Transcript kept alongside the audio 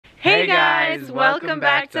guys, welcome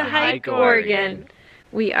back to Hike Oregon.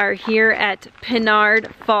 We are here at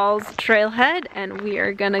Pinard Falls Trailhead and we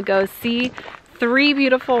are gonna go see 3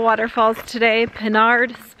 beautiful waterfalls today,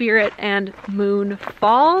 Pinard, Spirit, and Moon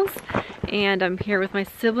Falls. And I'm here with my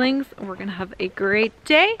siblings. We're gonna have a great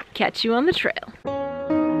day. Catch you on the trail.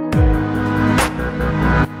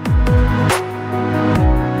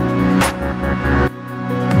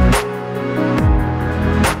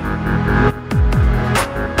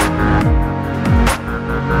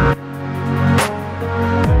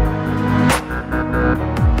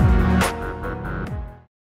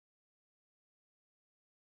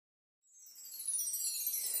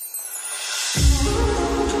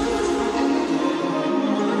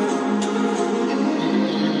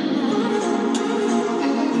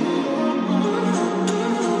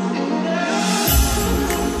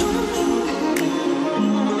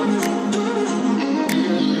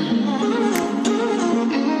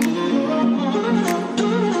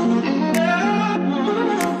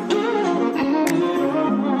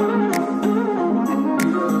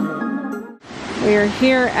 We are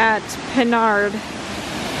here at Pinard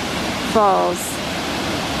Falls.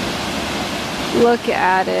 Look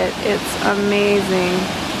at it, it's amazing.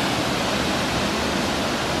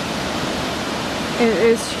 It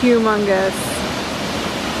is humongous.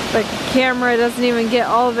 The camera doesn't even get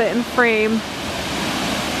all of it in frame.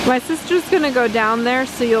 My sister's gonna go down there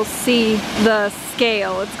so you'll see the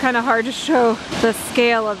scale. It's kind of hard to show the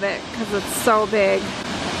scale of it because it's so big.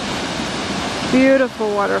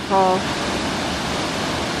 Beautiful waterfall.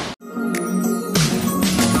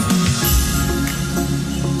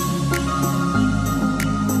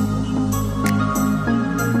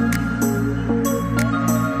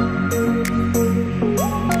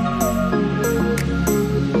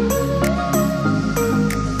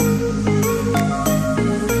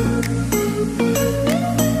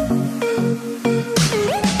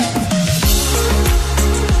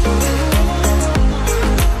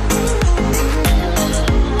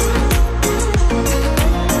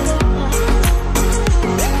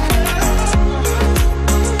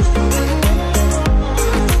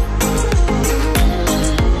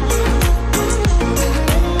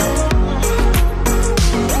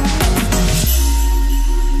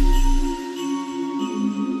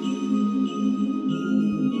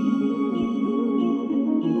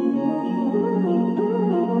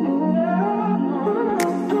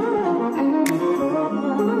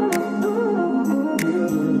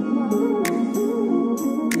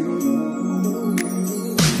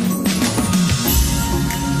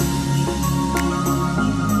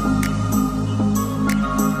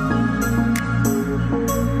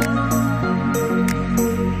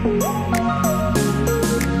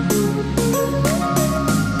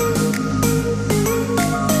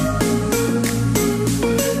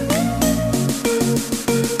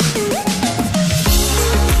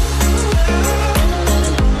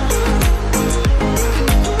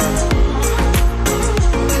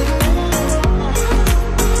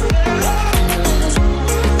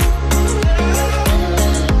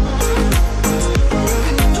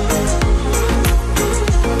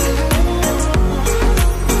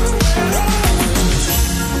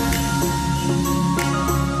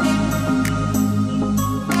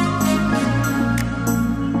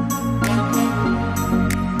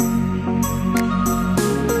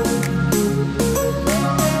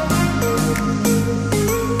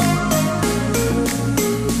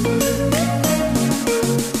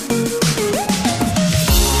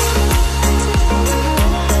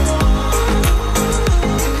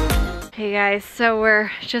 Hey guys, so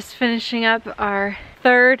we're just finishing up our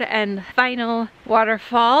 3rd and final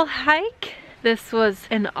waterfall hike. This was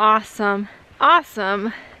an awesome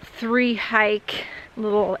 3 hike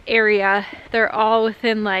little area. They're all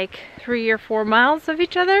within like 3 or 4 miles of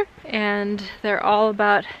each other and they're all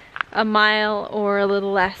about a mile or a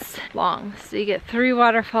little less long. So you get 3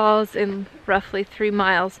 waterfalls in roughly 3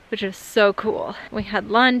 miles, which is so cool. We had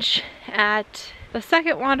lunch at the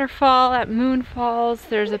 2nd waterfall at Moon Falls.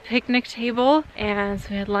 There's a picnic table and so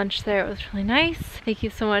we had lunch there. It was really nice. Thank you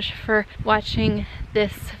so much for watching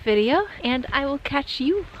this video and I will catch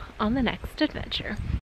you on the next adventure.